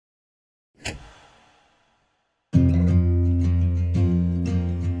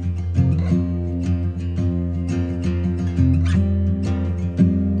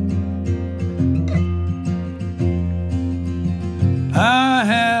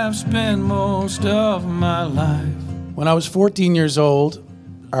I've spent most of my life. When I was 14 years old,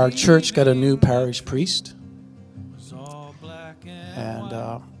 our church got a new parish priest.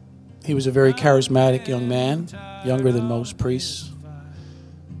 And he was a very charismatic young man, younger than most priests.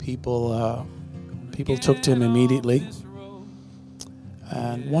 People took to him immediately.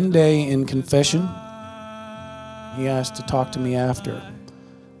 And one day in confession, he asked to talk to me after.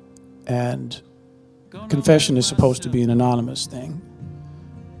 And confession is supposed to be an anonymous thing.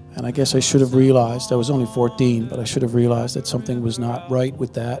 And I guess I should have realized, I was only 14, but I should have realized that something was not right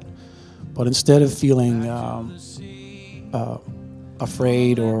with that. But instead of feeling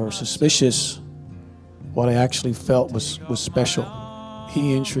afraid or suspicious, what I actually felt was special.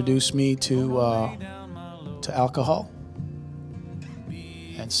 He introduced me to alcohol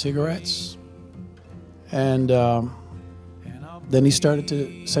and cigarettes, and then he started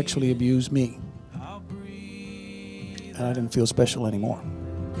to sexually abuse me, and I didn't feel special anymore.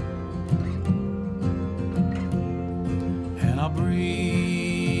 And I'll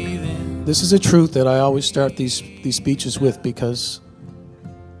breathe in. This is a truth that I always start these speeches with because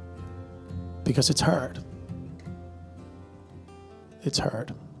it's hard. It's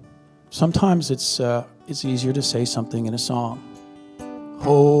hard. Sometimes it's easier to say something in a song.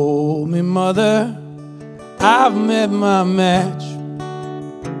 Hold me, mother, I've met my match.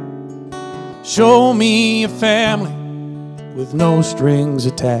 Show me a family with no strings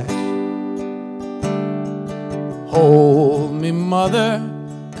attached. Hold me, mother,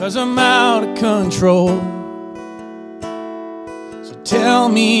 'cause I'm out of control. So tell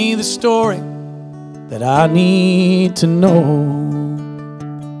me the story that I need to know.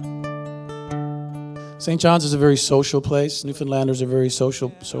 St. John's is a very social place. Newfoundlanders are very social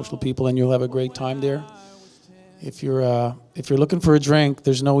people, and you'll have a great time there. If you're looking for a drink,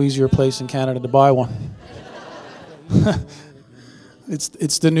 there's no easier place in Canada to buy one.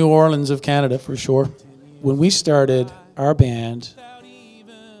 It's the New Orleans of Canada for sure. When we started our band,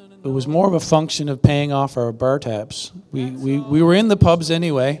 it was more of a function of paying off our bar tabs. We were in the pubs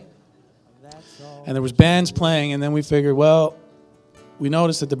anyway, and there was bands playing, and then we figured, well, we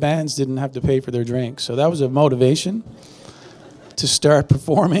noticed that the bands didn't have to pay for their drinks. So that was a motivation to start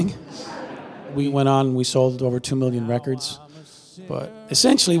performing. We went on and we sold over 2 million records. But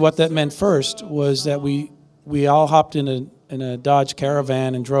essentially what that meant first was that we all hopped in a Dodge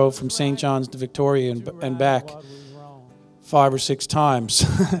Caravan and drove from St. John's to Victoria and back 5 or 6 times.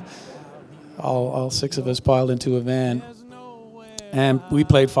 all 6 of us piled into a van. And we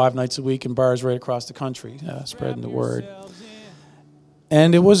played 5 nights a week in bars right across the country, spreading the word.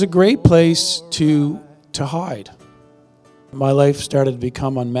 And it was a great place to hide. My life started to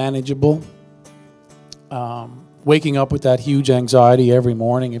become unmanageable. Waking up with that huge anxiety every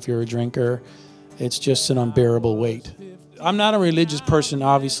morning if you're a drinker, it's just an unbearable weight. I'm not a religious person,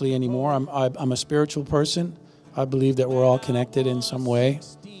 obviously, anymore. I'm a spiritual person. I believe that we're all connected in some way.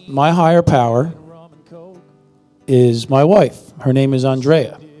 My higher power is my wife. Her name is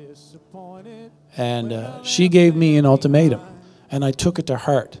Andrea. And she gave me an ultimatum. And I took it to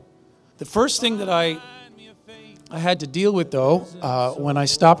heart. The first thing that I had to deal with, though, when I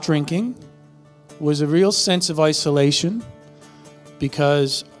stopped drinking, was a real sense of isolation,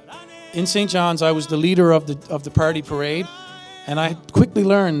 because in St. John's I was the leader of the party parade, and I quickly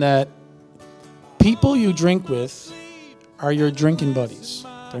learned that people you drink with are your drinking buddies.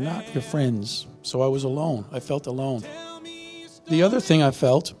 They're not your friends. So I was alone. I felt alone. The other thing I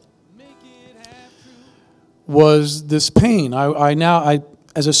felt was this pain. I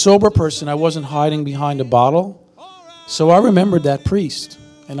as a sober person, I wasn't hiding behind a bottle. So I remembered that priest,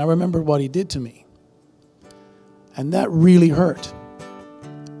 and I remembered what he did to me. And that really hurt.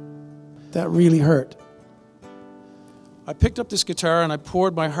 That really hurt. I picked up this guitar and I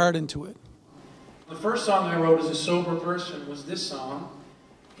poured my heart into it. The first song I wrote as a sober person was this song.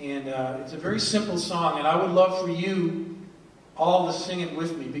 And it's a very simple song, and I would love for you all to sing it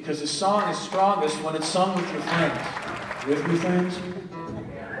with me, because the song is strongest when it's sung with your friends. With me, friends?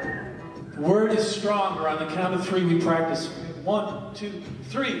 The word is stronger. On the count of 3, we practice. 1, 2,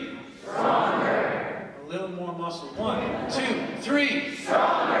 3. Stronger. A little more muscle. 1, 2, 3.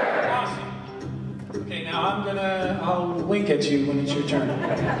 Stronger. Awesome. Okay, now I'll wink at you when it's your turn.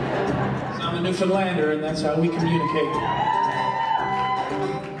 So I'm a Newfoundlander, and that's how we communicate.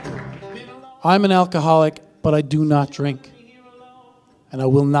 I'm an alcoholic, but I do not drink. And I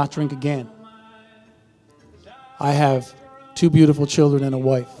will not drink again. I have 2 beautiful children and a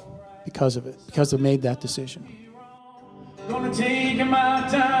wife because of it, because I made that decision. Gonna take my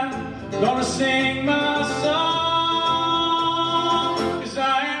time, gonna sing my song, 'cause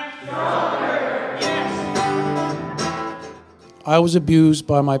I am stronger. Yes. I was abused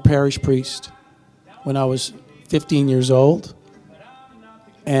by my parish priest when I was 15 years old.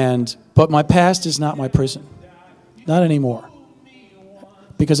 But my past is not my prison. Not anymore.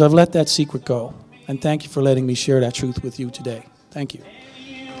 Because I've let that secret go. And thank you for letting me share that truth with you today. Thank you.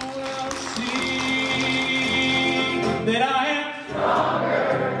 That I am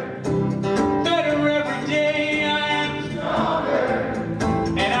stronger, better every day. I am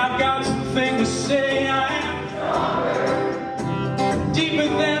stronger, and I've got something to say. I am stronger, deeper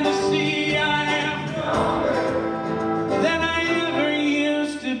than the sea. I am stronger than I ever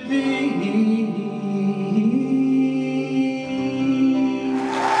used to be.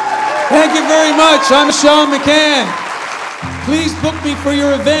 Thank you very much. I'm Séan McCann. Please book me for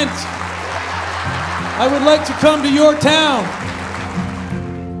your event. I would like to come to your town.